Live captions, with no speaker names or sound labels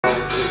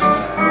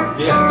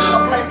Yeah.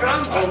 Play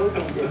drums.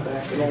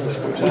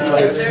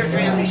 Is there a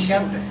drum to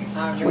shoulder?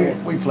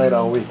 We played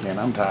all weekend.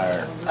 I'm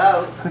tired.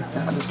 Oh.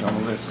 I'm just gonna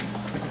listen.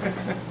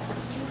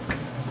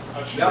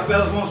 Y'all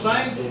fellas want to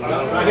sing?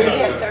 Right here?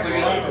 Yes, sir.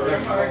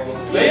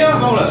 Yeah,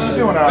 come on up. You're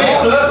doing all right.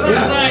 Come on up,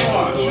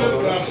 yeah.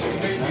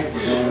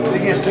 If he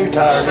gets too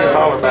tired, he'll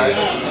holler back.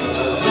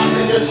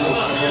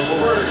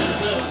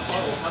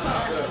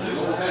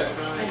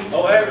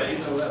 Oh, everything.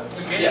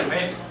 Yeah,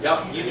 y'all,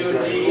 you do a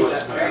D,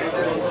 that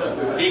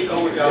D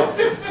chord, y'all.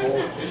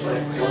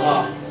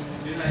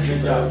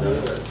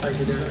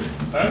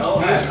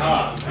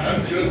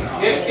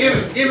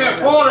 Give me a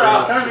quarter,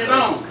 I'll turn it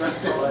on.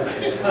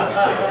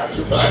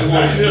 You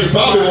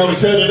probably want to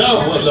cut it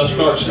off once I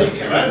start singing.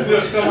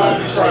 Just come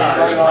on and try.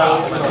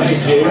 Hey,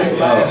 Jerry,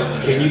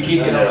 can you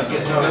keep it on?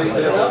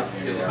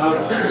 I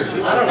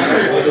don't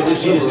know.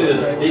 Just use it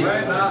as a D.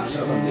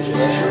 Is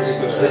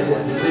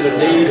it a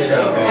D?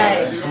 Hey.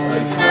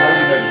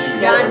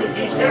 John, did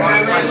you say my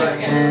name?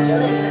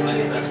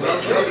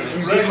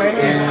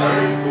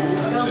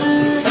 No,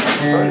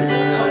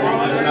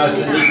 it's a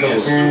D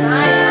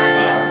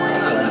chord.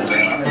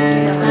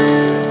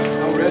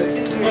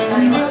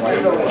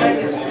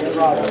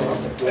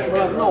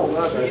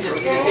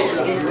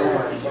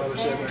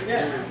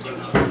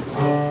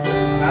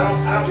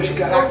 I just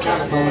got that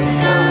kind of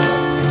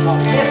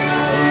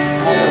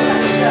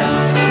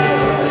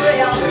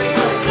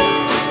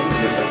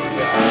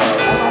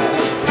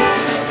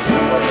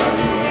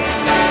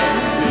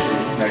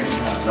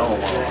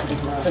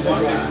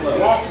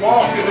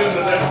Walk it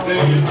into that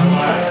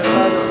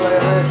billion.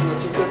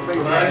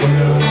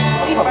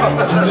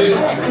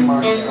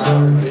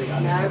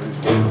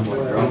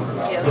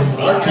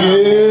 I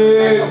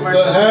kick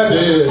the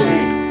habit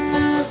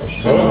of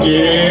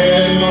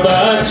talking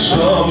back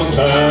some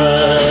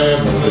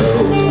time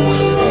ago.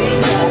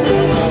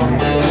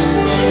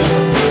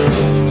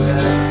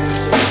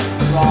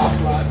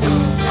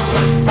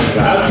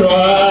 I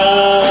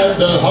tried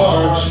the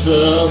hard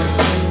stuff,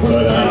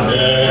 but I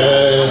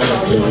had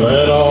to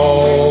let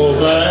all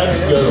that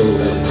go.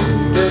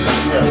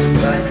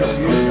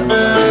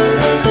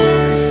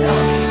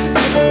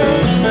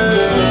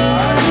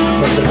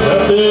 But the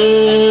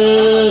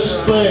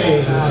toughest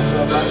thing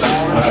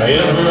I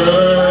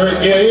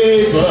ever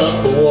gave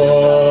up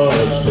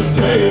was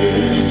today.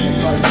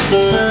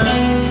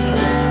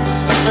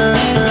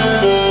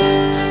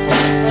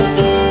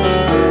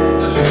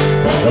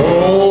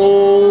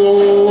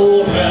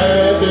 Old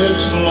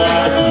habits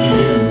like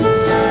you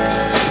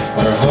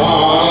are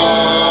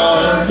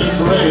hard to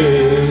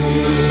break.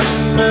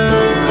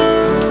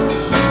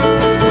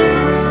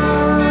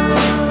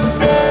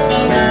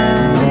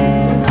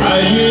 I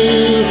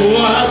use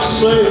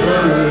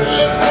lifesavers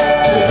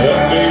to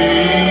help me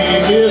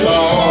get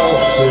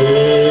off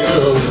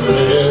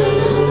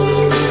cigarettes.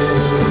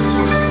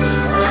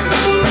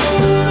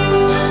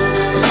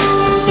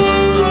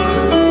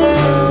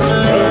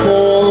 Up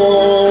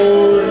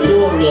on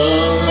your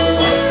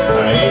love, I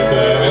ain't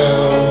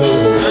down no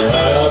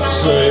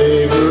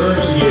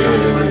lifesavers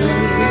yet.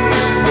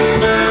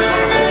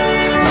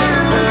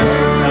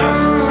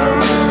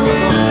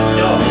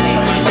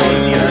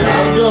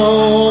 I'm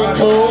gone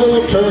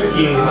cold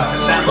turkey,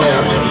 cause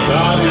I'm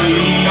not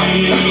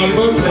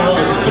even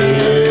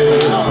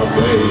practice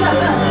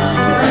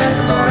away.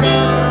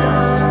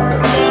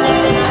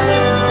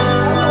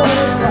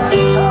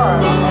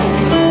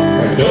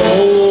 And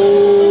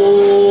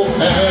old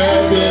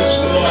habits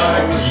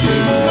like you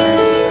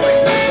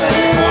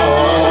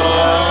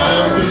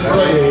hard to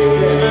break.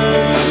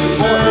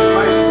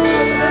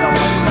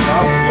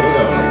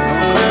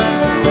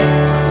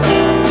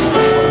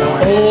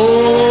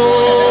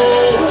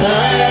 Old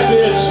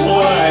habits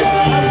like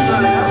you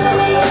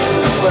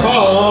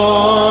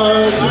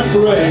hard to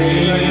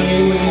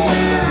break.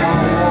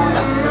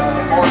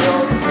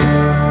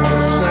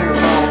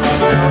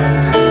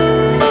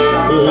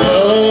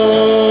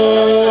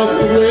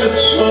 Love with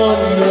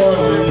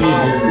someone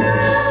new,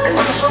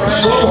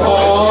 so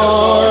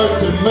hard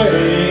to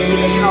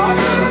make.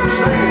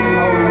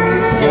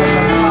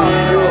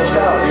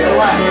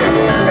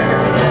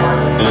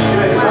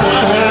 I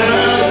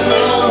have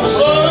known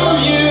so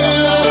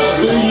used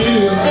to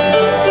you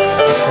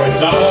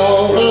and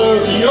all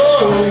of your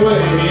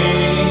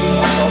ways.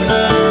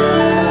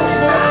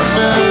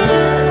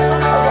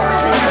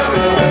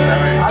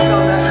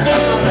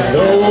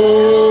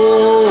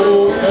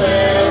 Old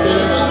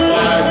habits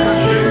like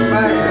you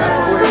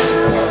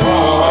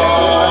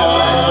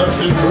hard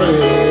to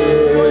break.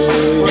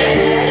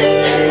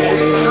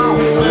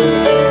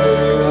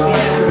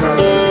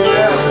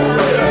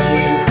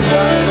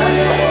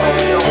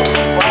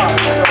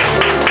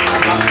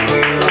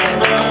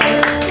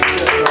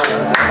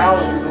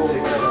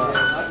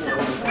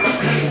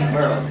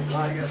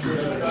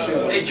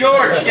 Hey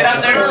George, get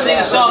out there and sing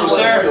a song,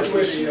 sir.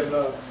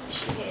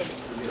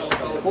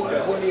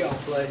 What do y'all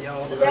play,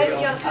 y'all?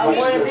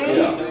 One of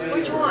these?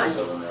 Which one?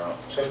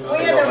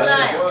 We're the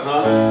Nile.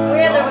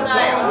 We're the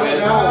Nile.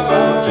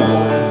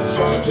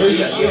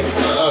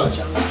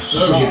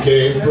 So you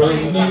came from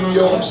New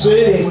York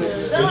City,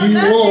 and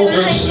you want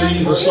to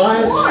see the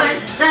sights.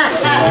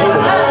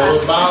 All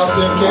about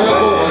them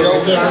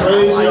cowboys, them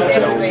crazy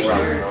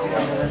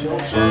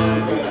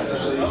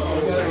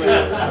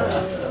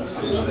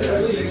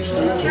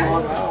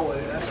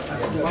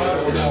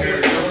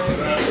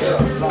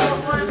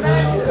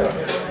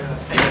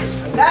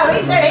No,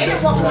 he said he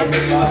didn't want one.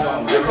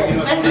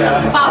 That's the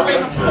bottle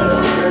in the floor.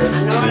 I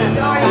know, he's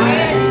already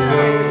had some.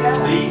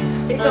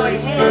 He's already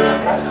had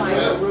them, that's why.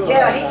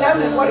 Yeah, he told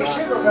me what his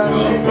sugar was.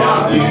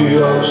 New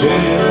York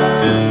City.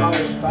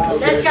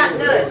 That's got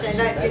nuts, and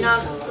that, you're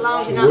not,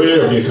 long as you're not.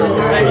 Where you come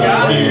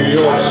from, New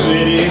York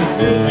City,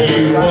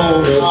 you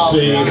want to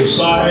see the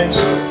sights.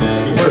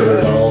 You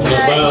heard all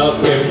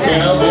about them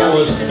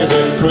cowboys and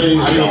them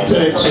crazy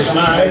Texas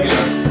nights.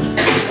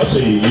 I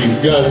see you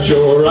got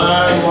your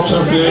eye on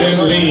something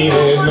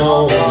leaning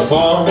on the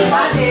bar.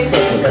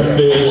 But the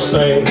biggest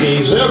thing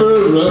he's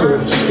ever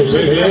rode is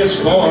in his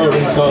foreign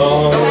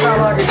car.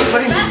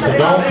 But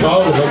don't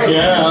call him a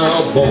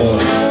cowboy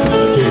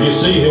till you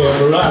see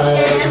him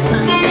ride.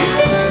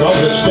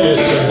 Cause it's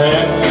Stetson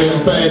hat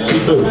and fancy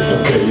boots.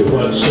 I'll tell you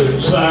what's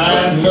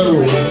inside,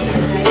 no.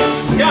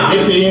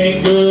 If he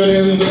ain't good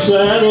in the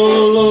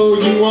saddle, oh,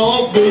 you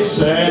won't be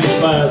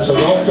satisfied. So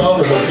don't call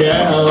him a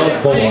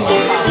cowboy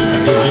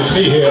until you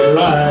see him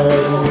ride.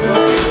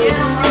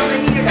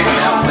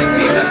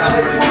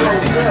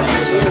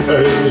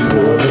 Hey, the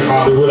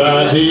Hollywood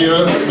idea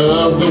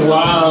of the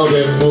wild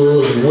and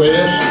woolly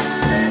west,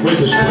 with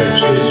his French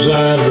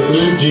designer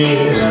blue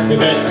jeans and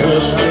that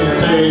custom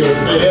tailored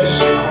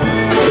vest.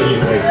 You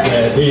think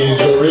that he's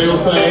the real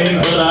thing,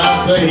 but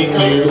I think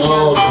you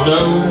ought to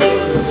know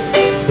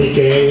he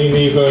can't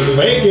even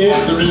make it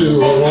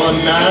through a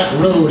one-night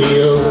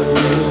rodeo.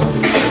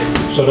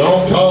 So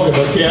don't call him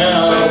a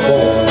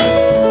cowboy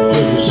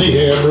till you see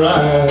him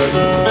ride.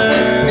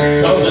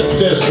 Cause that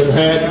Stetson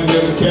hat and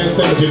them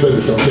fancy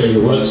boots don't tell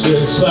you what's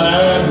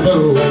inside,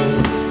 no.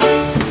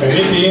 And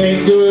if he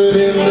ain't good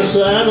in the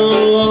saddle,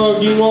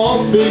 Lord, you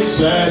won't be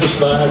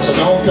satisfied. So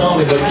don't call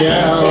him a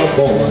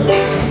cowboy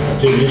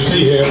till you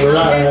see him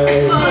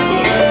ride.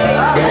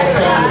 Don't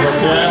call him a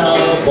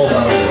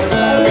cowboy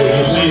till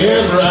you see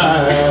him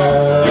ride.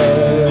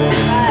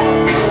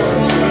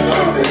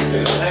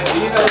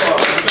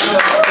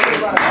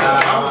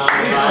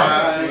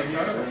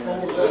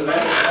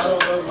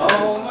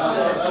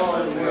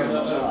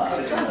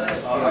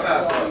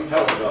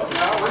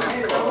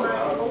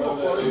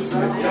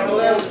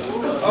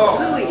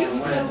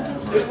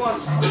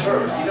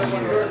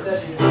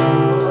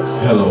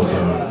 Hello,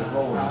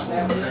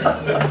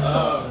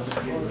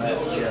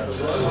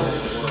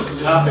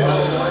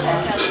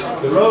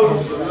 the road?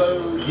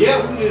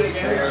 Yeah, we can do it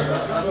again.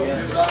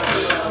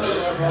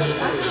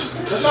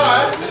 That's all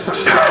right.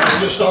 It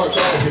just starts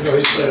off, you know,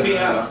 he said,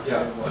 Piano.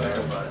 Yeah.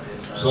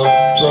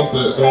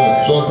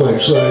 some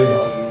folks say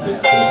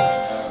that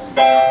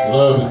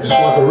love is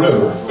like a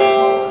river,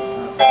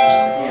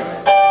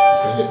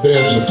 and it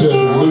bends the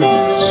tender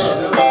leaves.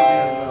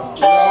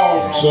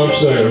 And some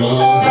say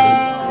love,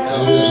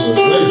 it is a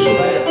razor,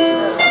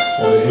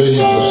 and it leaves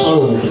the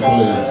soul to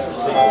bleed.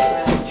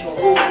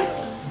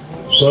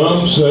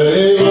 Some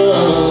say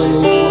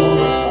love,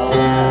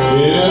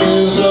 it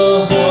is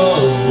a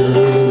hunger,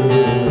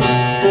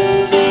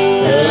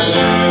 an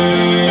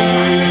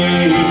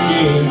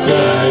aching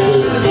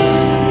kind of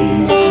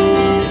need.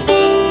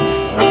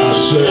 I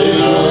say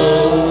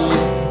love,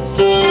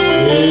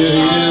 it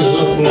is a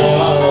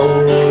flower,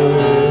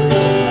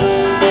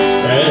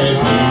 and you,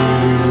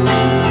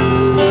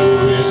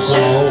 it's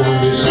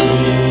only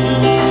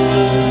sweet.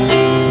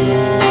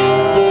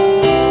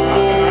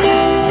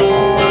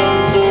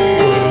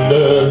 When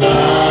the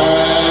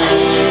night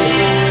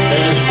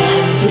has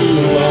been too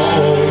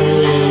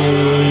lonely,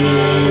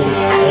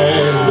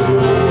 and the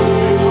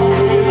road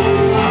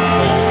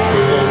has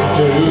been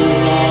too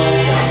long,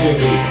 and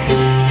you think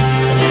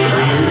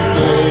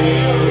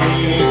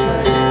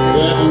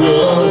that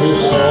love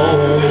is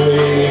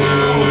only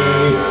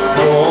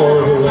for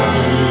the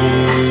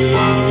weak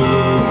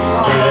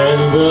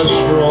and the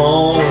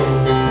strong.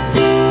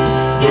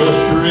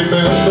 Just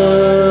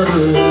remember,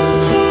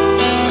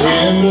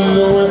 in the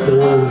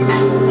winter,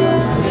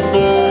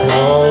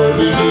 or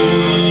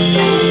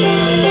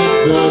beneath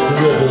the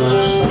driven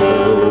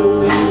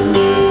snow,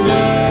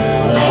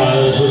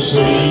 lies a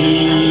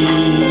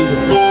seed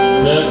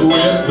that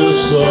with the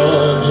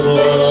sun's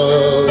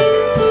love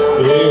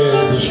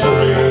in the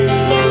spring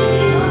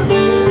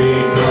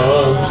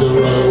becomes the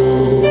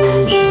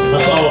rose.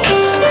 That's all.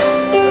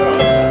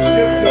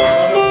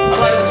 I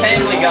like the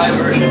Family Guy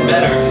version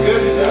better.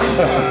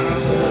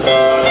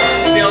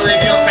 See how they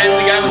do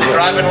Family Guy when they're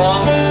driving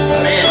along?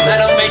 Man, that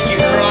don't make you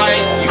cry,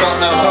 you got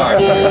no heart.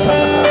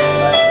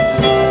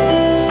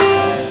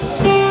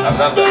 I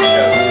love that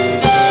show.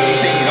 You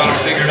think you got it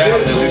figured out,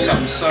 they'll do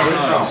something so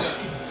nice.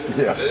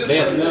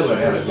 Beth Miller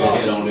had a good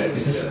hit on that.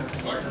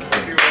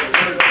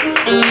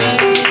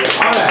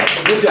 All right,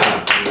 good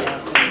job.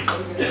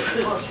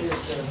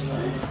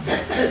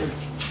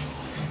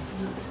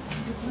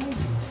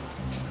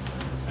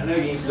 I know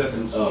you ain't stuck a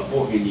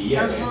fork in you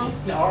yet, man.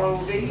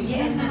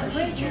 Yeah, no,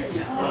 Richard.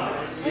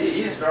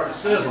 You start to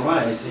sizzle,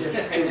 man.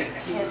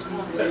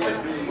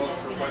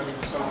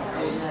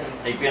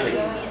 Hey, Billy.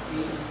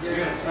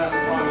 That's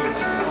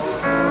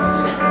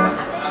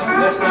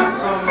not the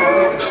song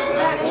you're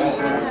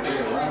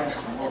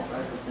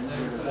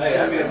Hey,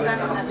 that'd be a good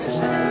time.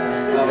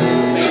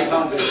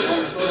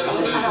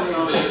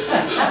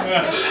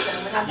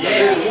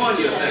 Yeah, one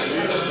you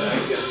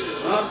think.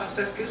 Huh?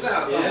 That's good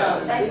out. Yeah.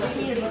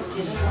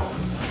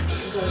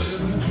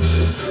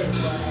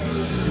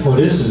 Well,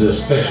 this is a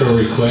special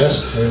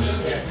request. There's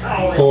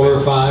 4 or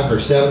 5 or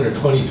 7 or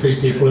 23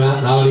 people out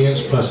in the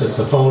audience, plus it's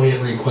a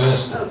phone-in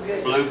request.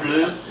 Blue,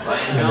 blue.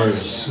 And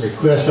there's a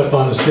request up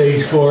on the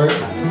stage for it.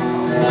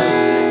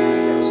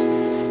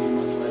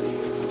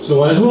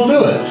 So as we'll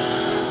do it.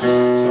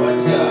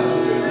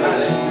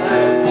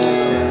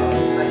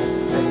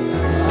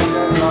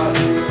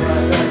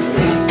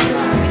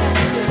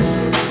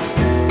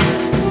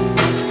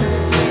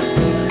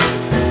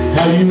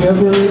 Have you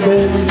ever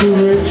been to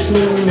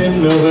Richmond in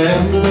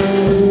November?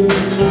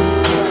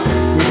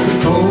 With the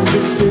cold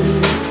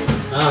wind?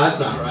 Ah, that's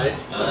not right.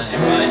 No, that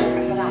ain't right.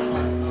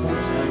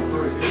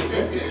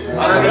 I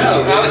thought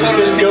it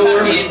was Didn't go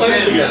where we're Kentucky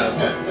supposed to in go.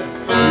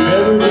 Have you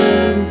ever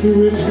been to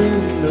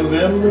Richmond in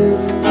November?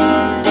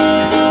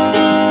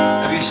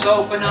 Have you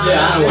sold bananas? Yeah,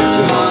 I know what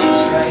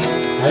you're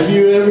saying. Have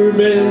you ever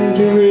been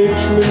to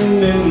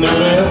Richmond in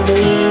November?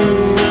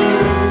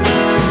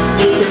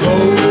 With the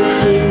cold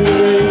Virginia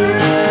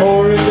rain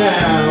pouring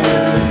down.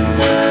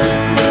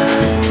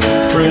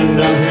 Friend,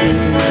 I'm here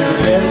to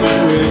tell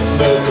you it's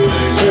no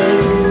pleasure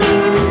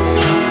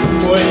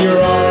when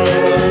you're all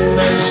alone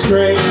and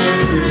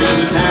strangers to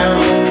the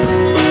town.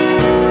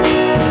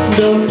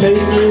 Don't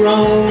take me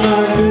wrong, I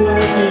do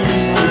like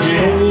East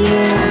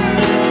Virginia,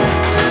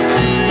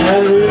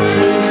 and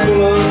Richmond's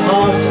full of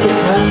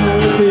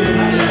hospitality,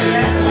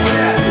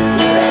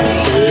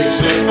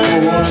 except for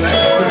one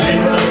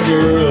Virginia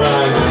girl I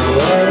know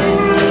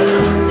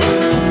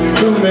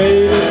who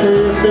made a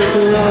perfect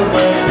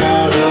lover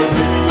out of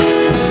me.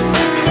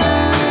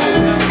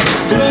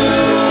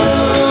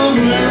 Blue,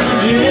 blue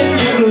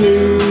Virginia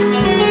blue,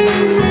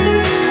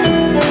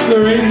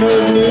 there ain't no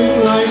blue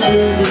like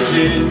blue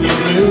Virginia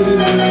blue.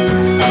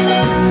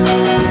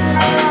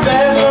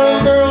 There's no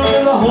girl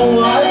in the whole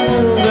wide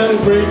world that'll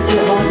break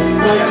your heart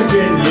like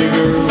Virginia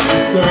girls.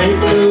 There ain't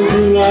no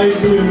blue like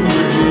blue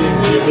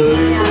Virginia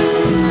blue.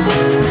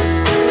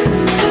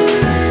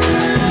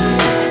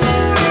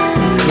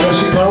 Well,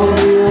 she called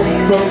me up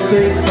from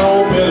St.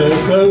 Paul,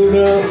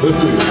 Minnesota.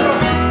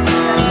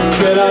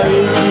 Said I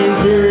need you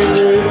here in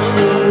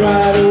Richmond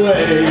right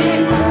away.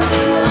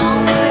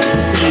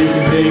 You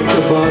can take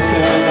the bus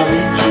and I'll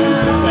meet you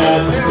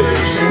at the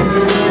station.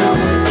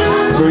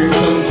 Bring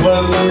some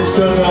clothes,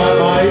 cause I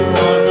might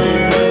want you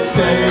to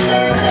stay.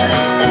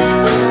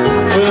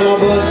 Well, my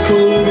bus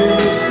pulled in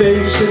the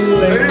station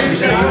late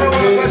this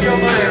evening,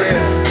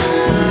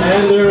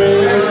 and there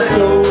ain't a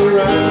soul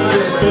around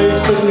this place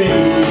but me.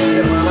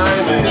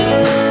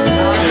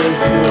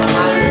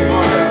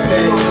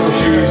 And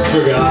she's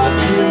forgotten,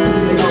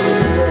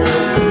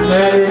 and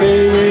her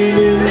name ain't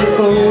in the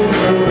phone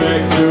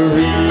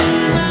directory.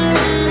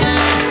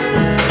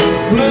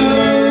 Blue,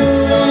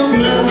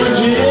 blue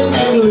Virginia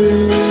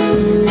blue,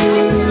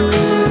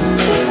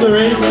 there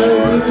ain't no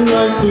blue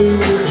like blue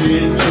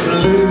Virginia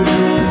blue.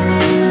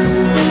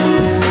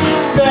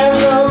 There's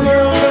no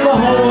girls in the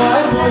whole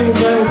wide world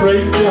that'll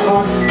break your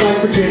heart like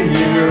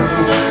Virginia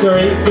girls. There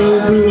ain't no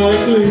blue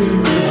like blue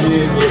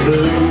Virginia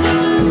blue.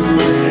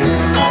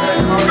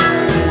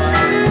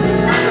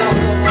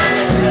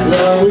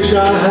 Well, I wish I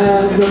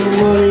had the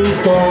money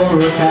for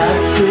a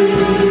taxi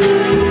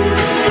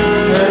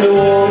and a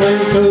warm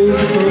and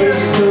cozy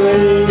place to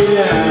lay me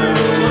down,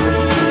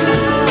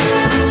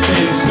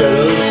 instead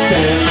of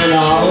standing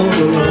all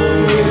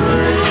alone in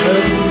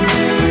Richmond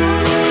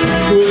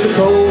with the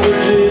cold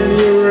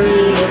Virginia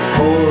rain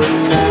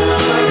pouring down.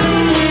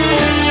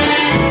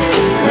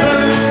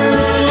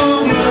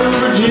 Blue, blue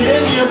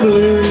Virginia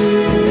blue,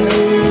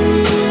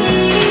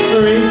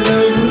 there ain't no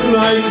blue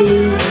like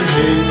blue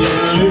Virginia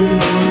blue.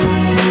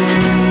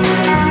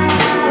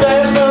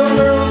 There's no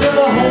girls in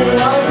the whole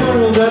wide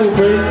world that'll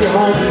break your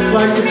heart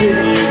like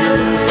Virginia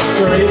girls.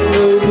 There ain't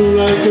no blue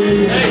like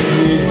blue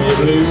Virginia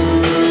blue.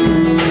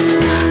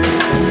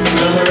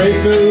 No, there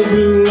ain't no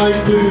blue like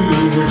blue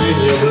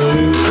Virginia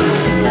blue.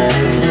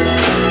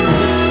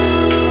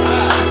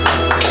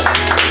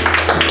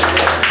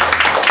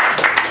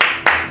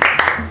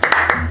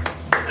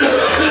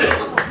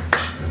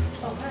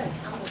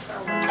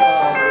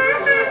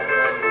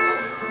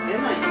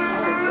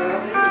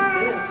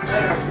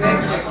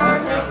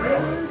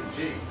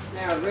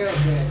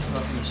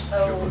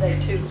 Oh, they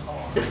too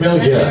hard. Billy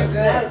Joe.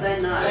 No,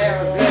 they're not.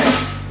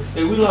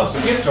 Say, we lost a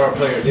guitar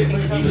player, didn't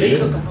we? He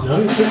leaving.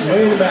 No, he's sitting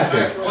way in the back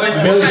there.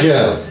 Billy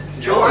Joe.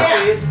 George.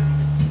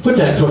 Put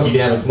that cookie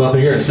down and come up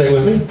here and sing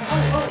with me.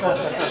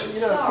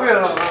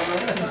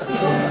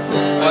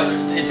 But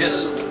it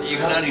just, you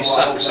can only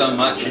suck so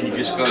much and you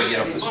just got to get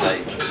off the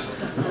stage.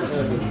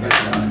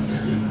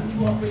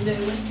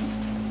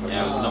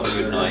 Yeah, not a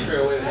good night.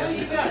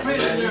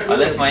 I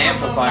left my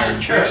amplifier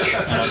at church,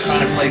 and I'm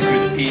trying to play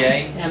through the PA,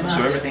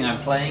 so everything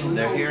I'm playing,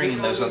 they're hearing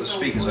in those other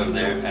speakers over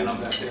there, and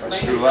if I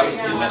screw up, it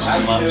messes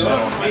them up, so I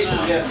don't want to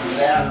mess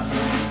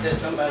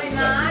them up.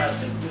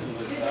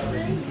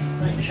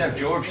 You should have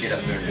George get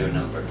up there and do a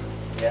number.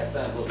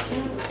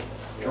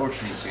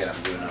 George needs to get up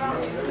and do a number.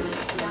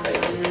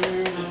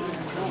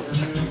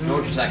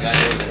 George is that guy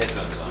there with the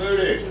headphones on.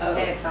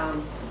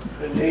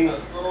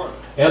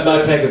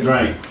 Everybody take a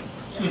drink.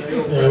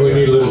 Yeah, we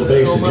need a little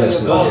bass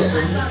adjustment here.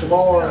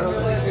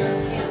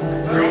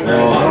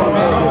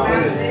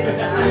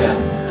 Yeah.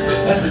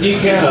 That's a new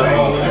can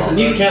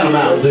of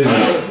Mountain Dew.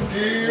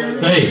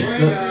 Hey,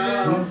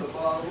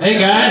 hey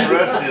guys,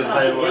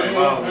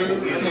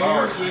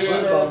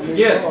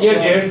 Yeah,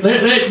 Jerry.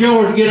 let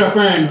George get up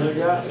there and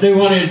do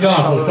one of his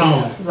gospel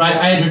songs right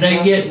after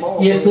they get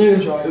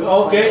through.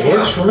 Okay,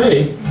 works for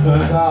me.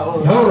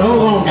 Hold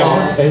on,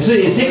 George. Is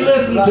he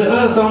listening to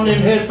us on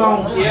them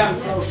headphones? Yeah.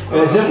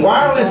 Is them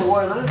wireless?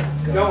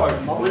 George,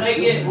 when they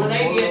get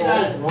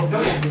done,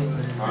 come here.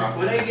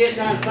 When they get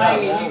done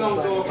singing, you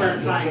gonna go up there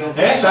and sing.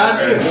 Yes, I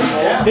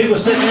do. People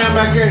sitting down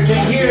back there and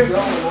can't hear.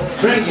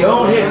 Bring your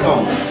own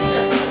headphones.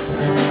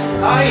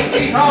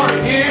 He's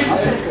holding here.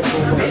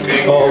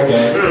 Oh,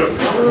 okay.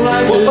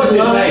 What's his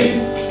name?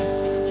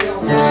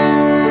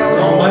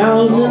 On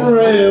Mountain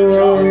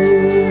Railroad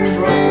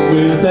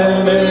with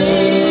an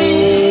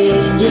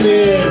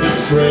engineer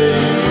that's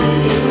brave,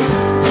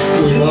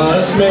 we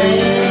must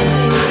make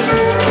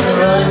the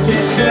run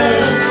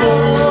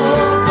successful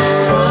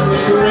from the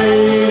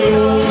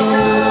cradle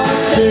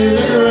to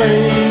the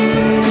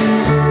grave.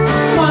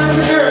 Find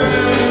the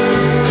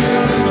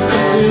herbs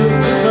that fills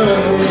the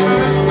cup,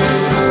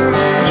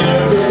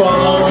 never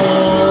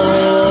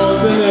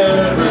falls and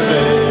never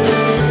fades.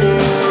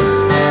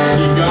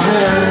 Keep your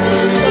hand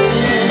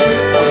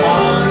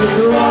upon the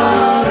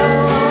throttle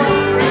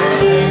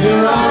and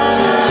your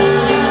eye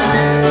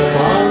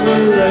upon the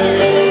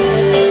rail.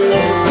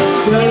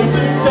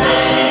 Blessed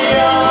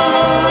Savior,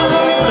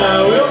 thou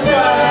wilt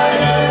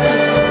guide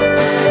us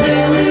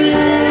till we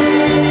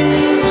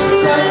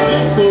reach that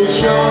blissful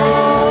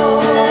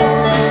shore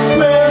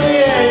where the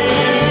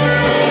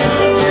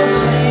angels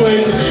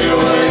wait to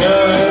join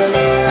us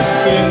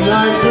in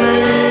thy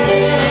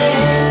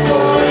praise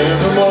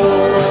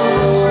forevermore.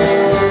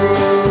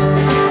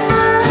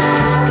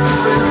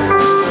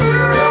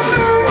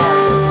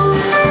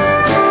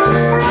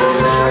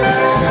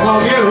 Come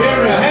on, give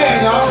Henry a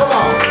hand, y'all. Come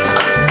on.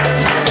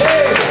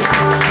 Hey,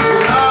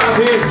 we're live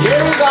here at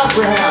Jerry's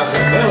Opry House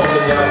in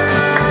Belton, y'all.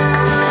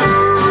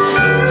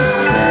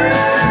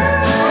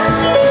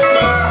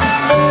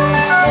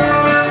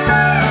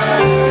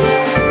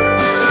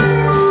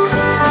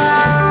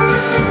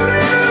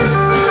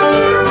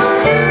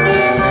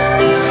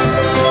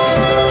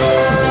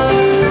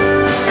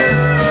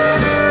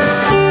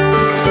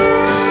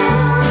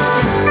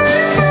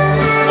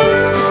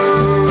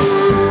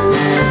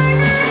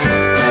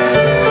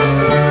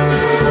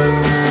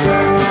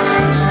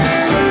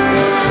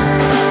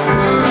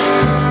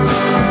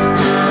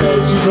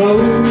 As you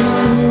roll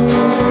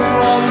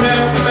on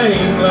that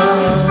main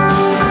line,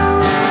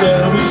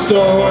 there'll be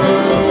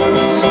storms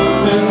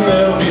and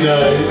there'll be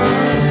night.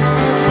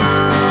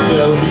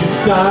 There'll be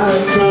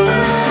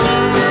cyclones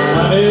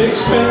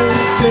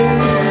unexpected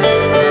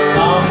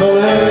on the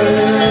left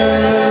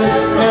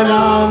and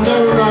on the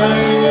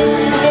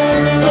right,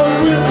 but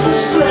with the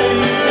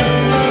straight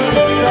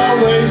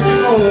always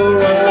before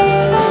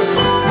us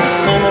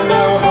and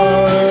our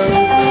hearts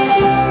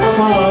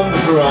upon the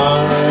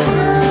drive.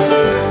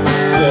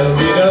 There'll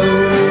be no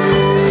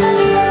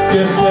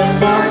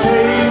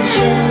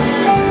disembarkation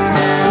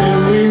till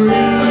we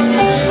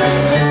reach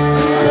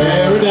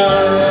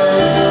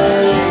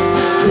paradise.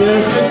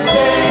 Blessed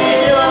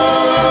Savior,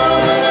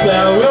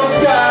 thou wilt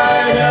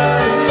guide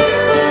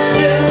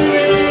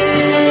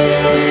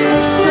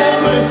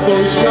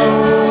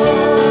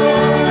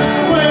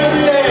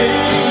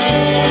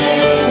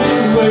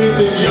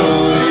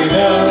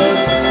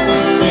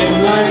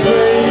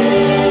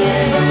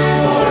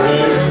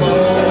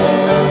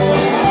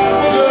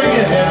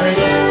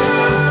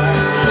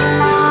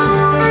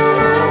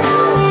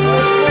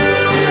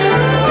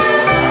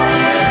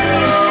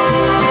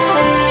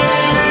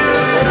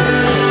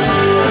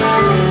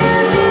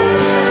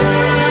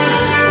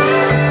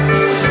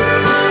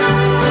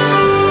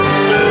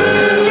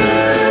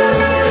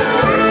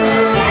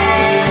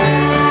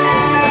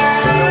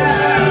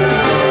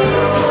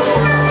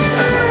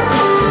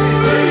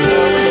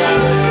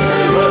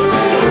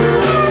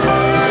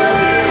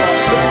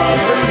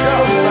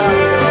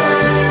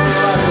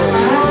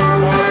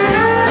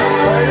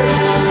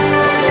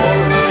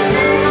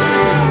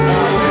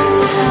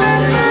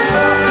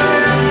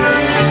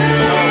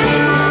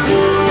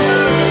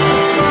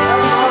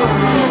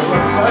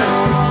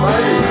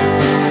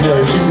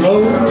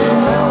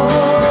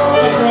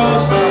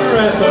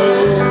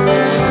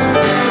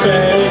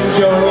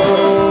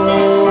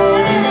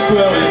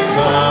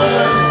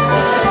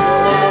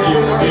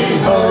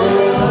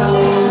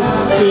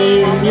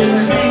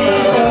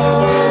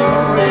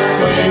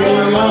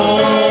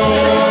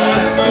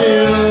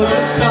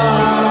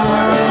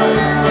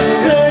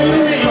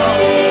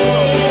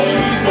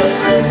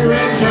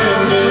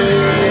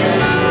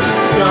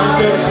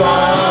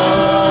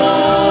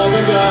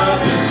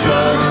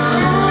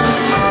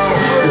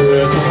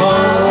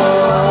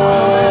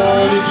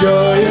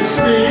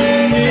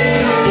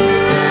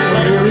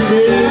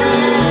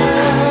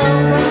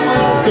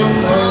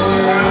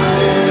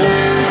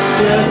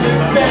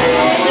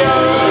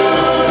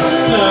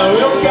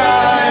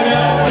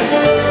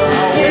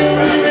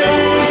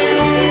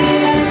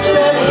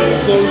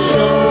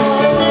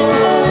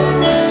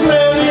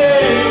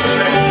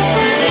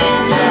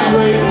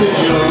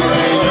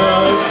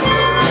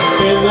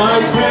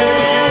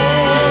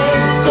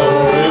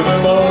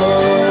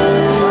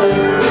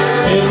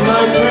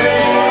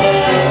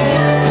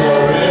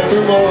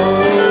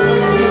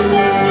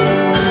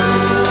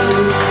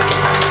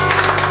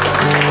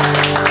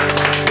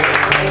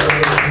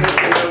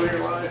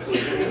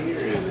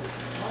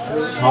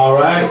All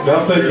right,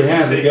 y'all put your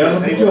hands together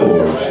for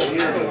George.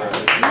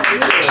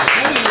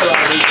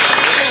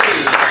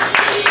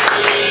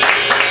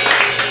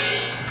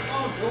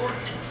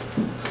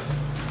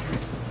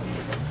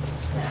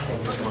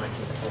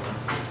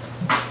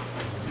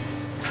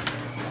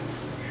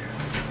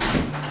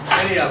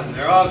 Any of them,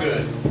 they're all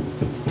good.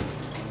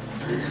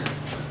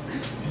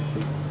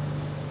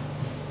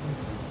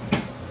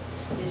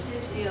 This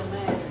is still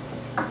matter.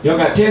 Y'all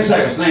got 10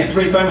 seconds. Name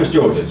 3 famous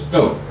Georges.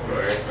 Go.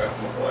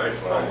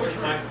 Which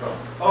microphone?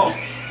 Oh,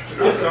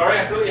 I'm sorry,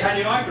 I thought you had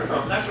your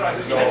microphone. That's right, I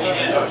thought you had your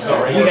hand. I'm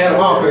sorry. You had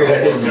them all figured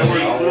out, didn't you?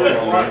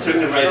 I took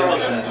the right one.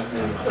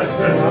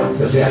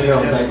 Because you had your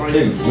own thing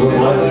too. George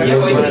Lake, Yeah,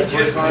 wait,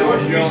 George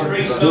George used to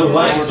bring stuff. George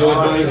Lake,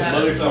 George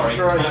Lake. Sorry,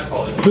 my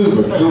apologies.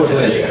 Hoover, George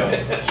Lake.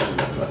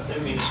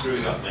 Didn't mean to screw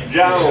it up, mate.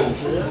 Jones.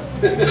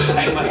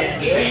 Hang my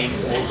head in shame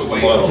all the way.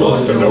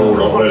 What's the door,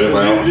 don't let him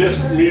out.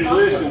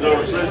 Musicians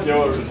don't sit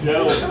yours, it's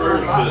Jones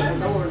first, but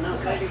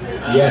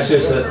Yeah, it's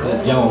just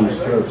that Jones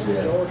first,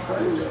 yeah.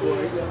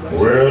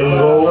 When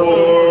the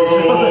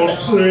world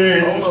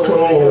seems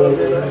cold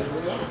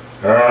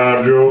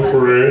and your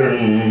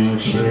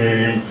friends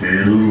seem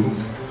few,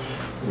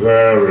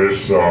 there is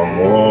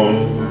someone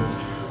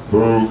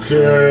who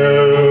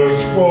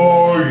cares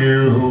for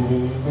you.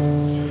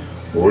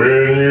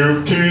 When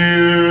you've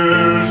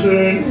tears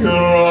in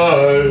your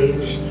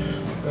eyes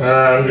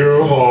and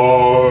your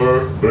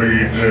heart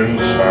bleeds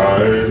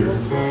inside,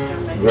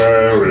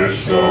 there is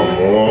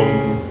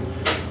someone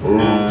who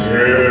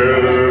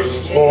cares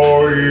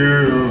for you.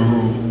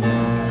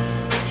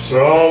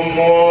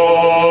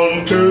 Someone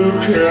to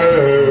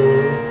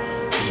care,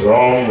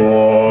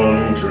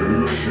 someone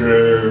to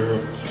share,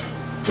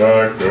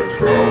 like the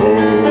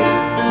troubles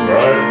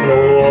that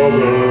no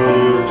other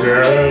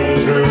can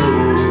do.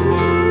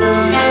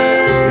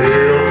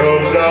 He'll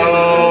come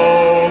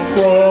down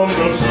from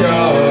the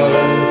sky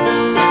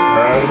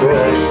and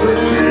brush the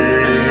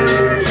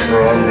tears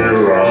from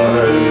your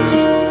eyes.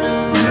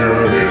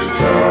 You're his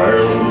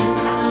child,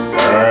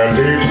 and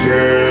he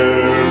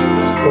cares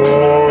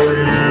for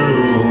you.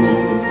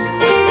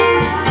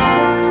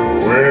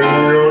 When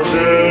your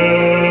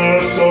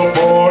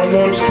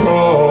disappointments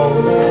come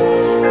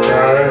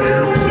and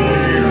you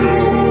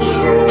feel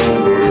so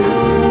blue,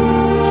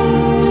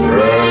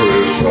 there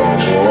is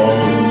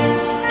someone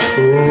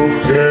who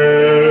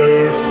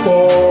cares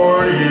for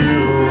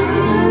you.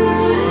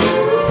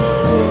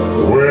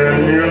 When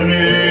you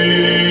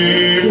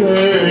need a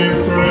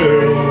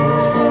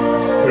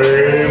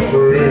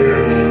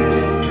friend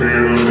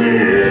till the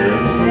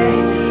end,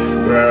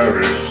 there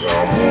is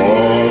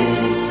someone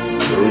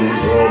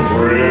who's a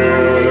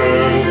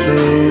friend to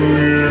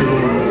you.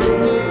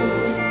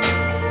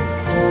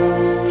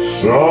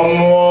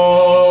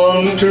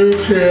 Someone to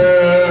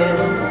care,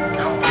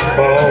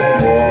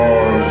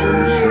 someone to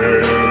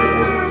share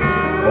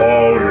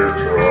all your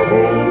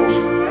troubles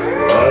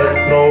like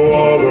no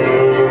other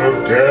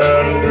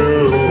can do.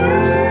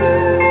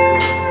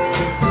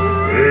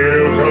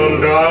 He'll come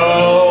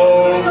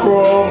down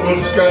from the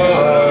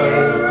sky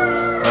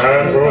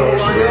and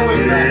brush the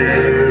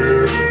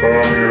tears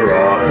from your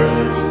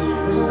eyes.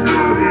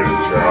 You're his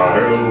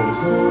child,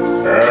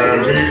 and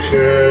he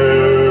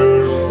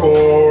cares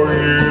for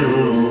you.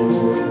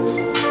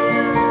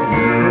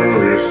 You're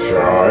his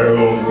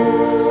child,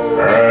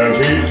 and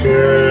he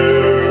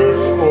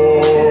cares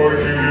for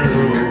you.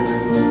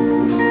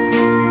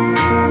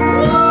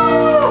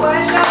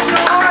 What's up,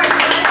 George?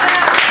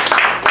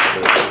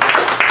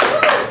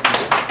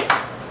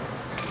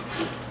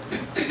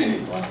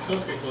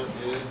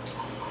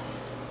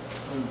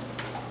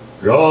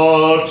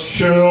 God's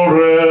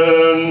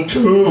children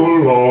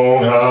too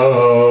long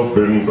have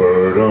been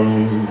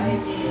burdened.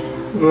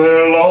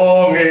 They're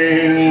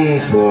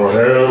longing for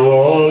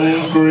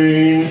heaven's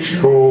green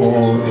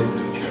shore,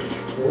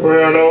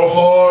 where no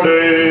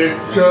heartache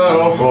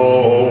shall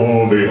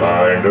fall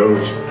behind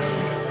us,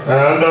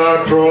 and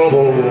our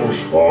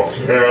troubles are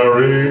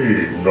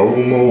carried no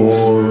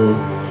more.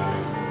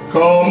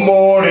 Come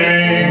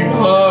morning,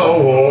 I'll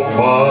walk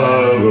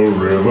by the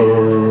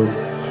river,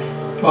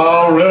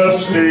 I'll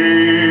rest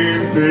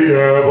neath the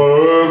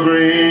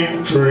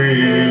evergreen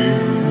tree.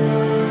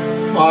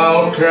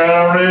 I'll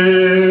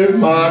carry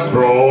my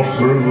cross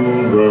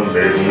through the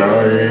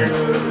midnight.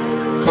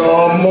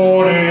 Come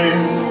morning,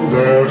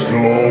 there's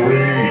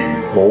glory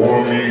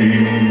for me.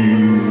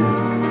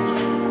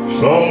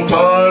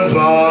 Sometimes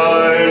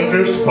I'm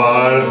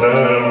despised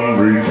and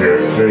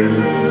rejected,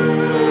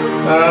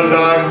 and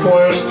I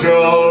question,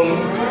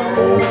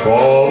 oh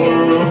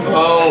Father,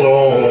 how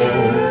long?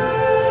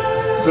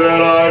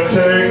 Then I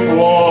take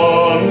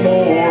one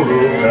more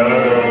look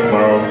at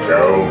Mount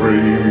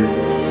Calvary,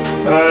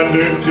 and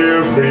it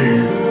gives me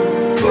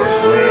the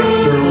strength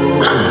to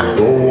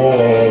go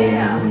on.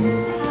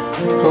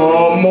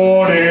 Come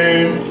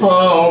morning,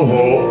 I'll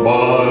walk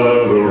by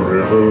the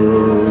river,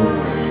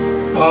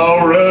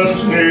 I'll rest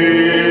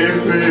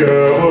neath the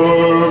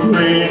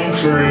evergreen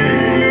tree.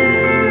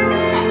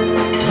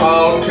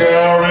 I'll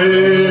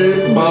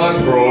carry my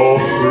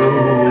cross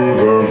through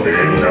the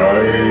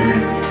midnight.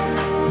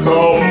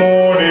 Come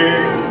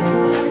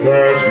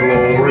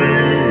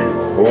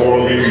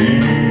me.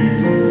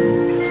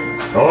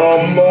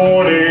 Come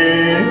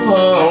morning,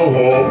 I'll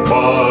walk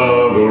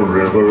by the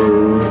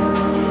river.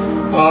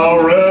 I'll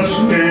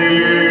rest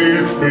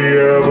neath the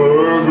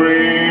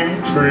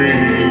evergreen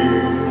tree.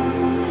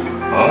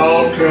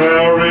 I'll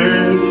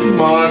carry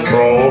my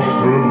cross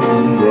through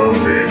the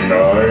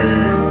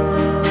midnight.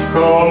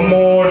 Come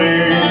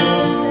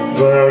morning,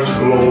 there's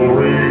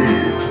glory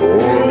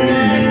for me.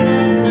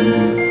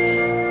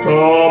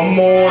 Come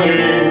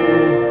morning,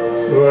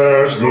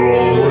 there's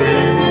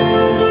glory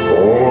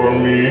for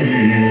me.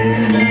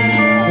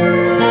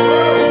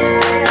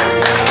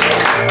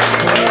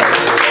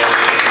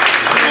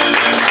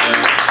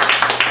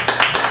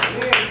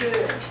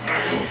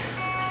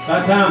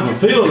 About time for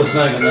Phil to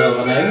sing another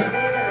one, ain't it?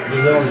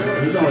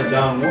 He's only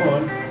done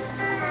one.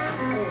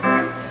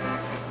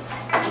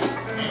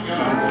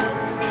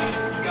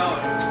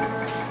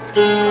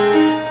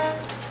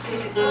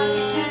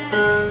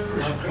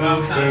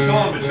 I'm kind of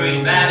torn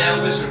between bad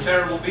Elvis or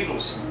terrible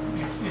Beatles.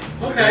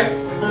 Okay.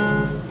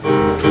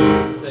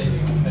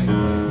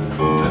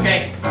 Okay,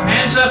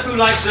 hands up who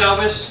likes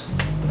Elvis?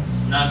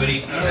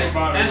 Nobody. Okay.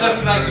 Hands up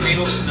who likes the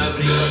Beatles?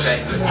 Nobody. Okay.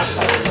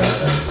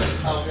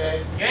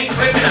 Okay. You ain't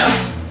quick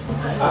enough.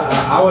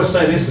 I would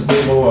say this would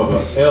be more of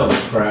an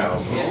Elvis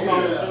crowd.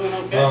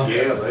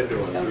 Yeah, they do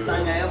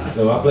it.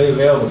 So I believe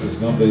Elvis is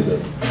going to be the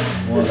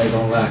one they're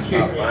going to like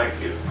here.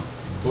 Thank you.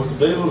 Of course, the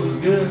Beatles is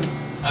good.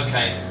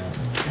 Okay.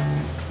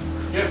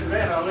 Just for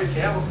that, I'll let you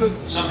have a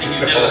cookie. Something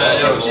you've never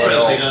heard Elvis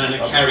Presley done in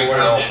a carry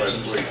crowd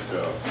accent.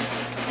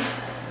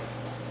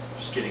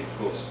 Just kidding, of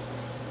course.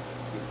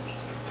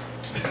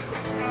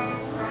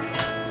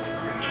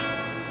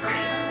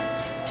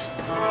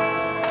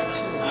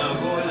 Oh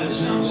boy, this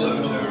sounds so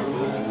terrible.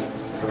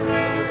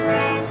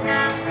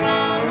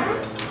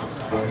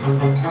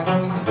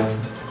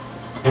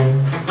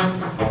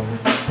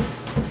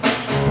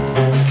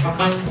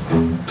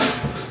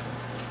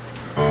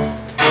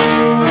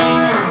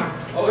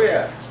 Oh,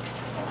 yeah.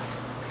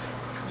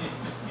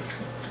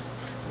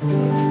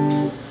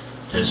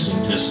 Testing,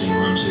 testing,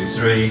 1, 2,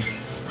 3.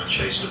 I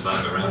chased a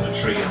bug around a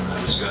tree on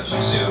that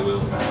discussion. See, I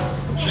will.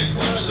 Check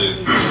 1, 2.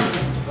 See,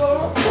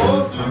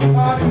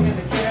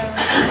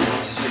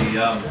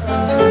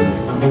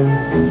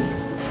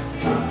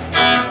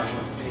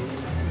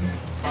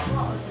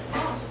 What was the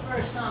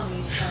first song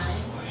you sang?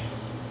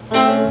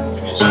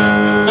 give me a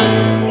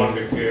second. One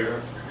to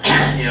care.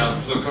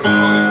 Yeah, look, I've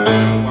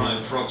got one of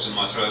them frogs in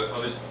my throat.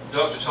 The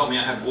doctor told me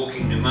I had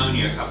walking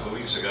pneumonia a couple of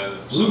weeks ago,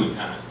 so I'm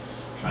kind of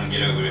trying to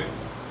get over it.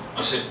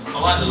 I said, I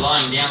like the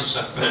lying down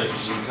stuff better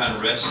because you can kind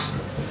of rest.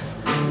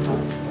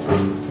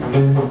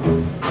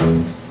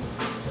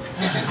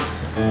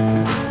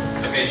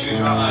 Okay, should we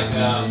try like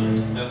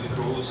Don't Be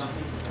Cruel or something?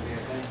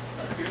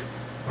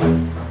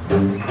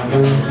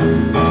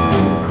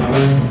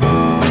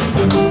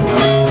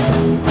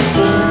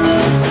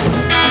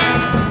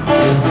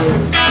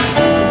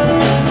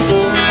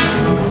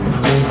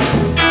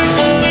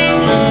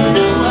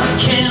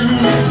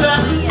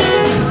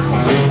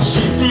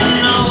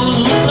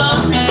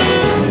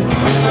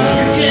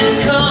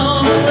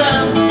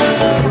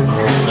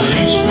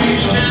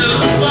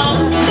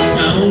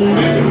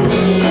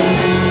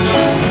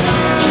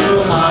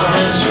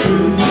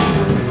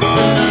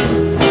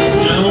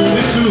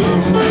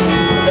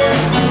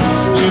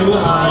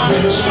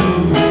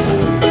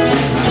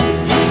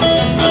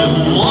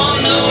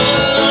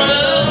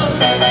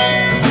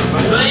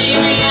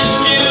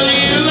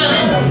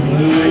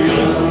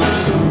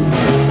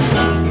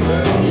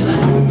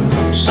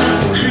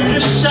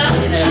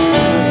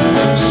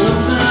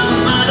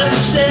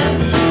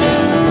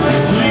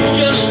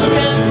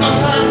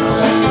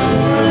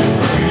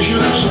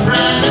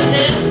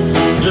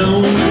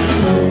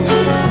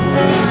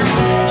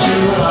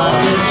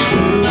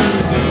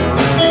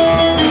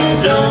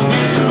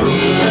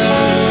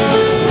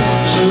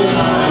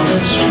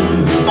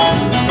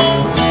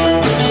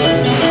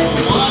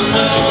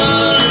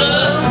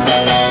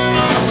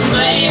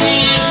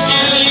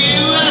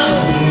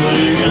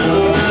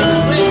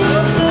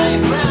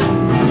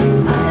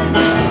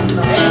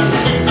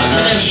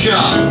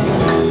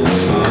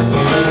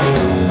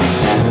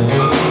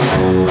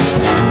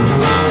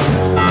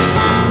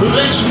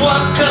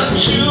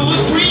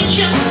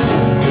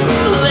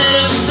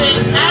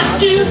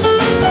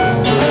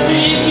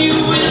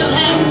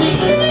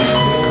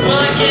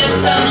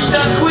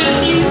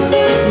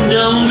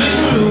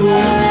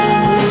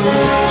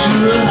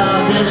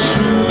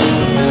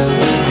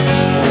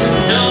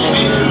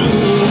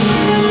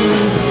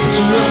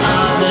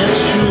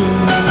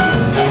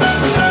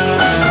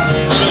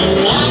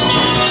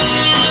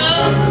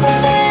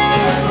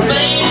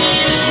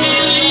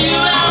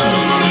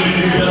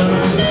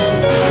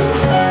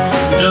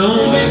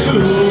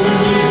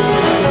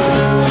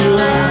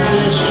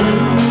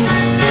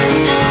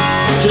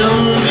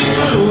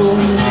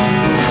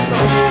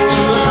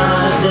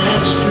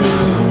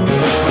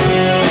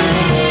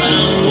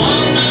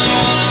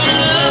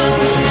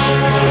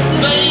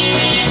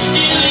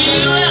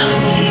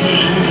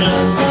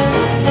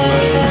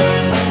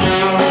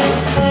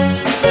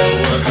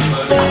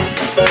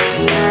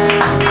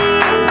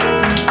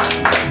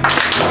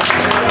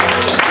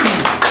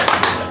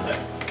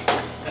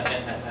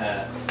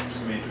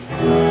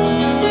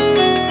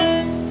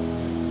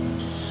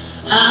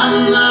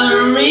 I'm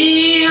a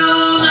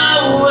real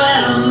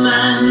Noel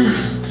man,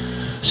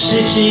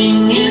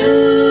 sitting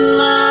in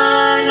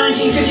my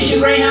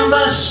 1952 Greyhound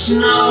bus,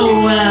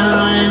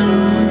 Noel.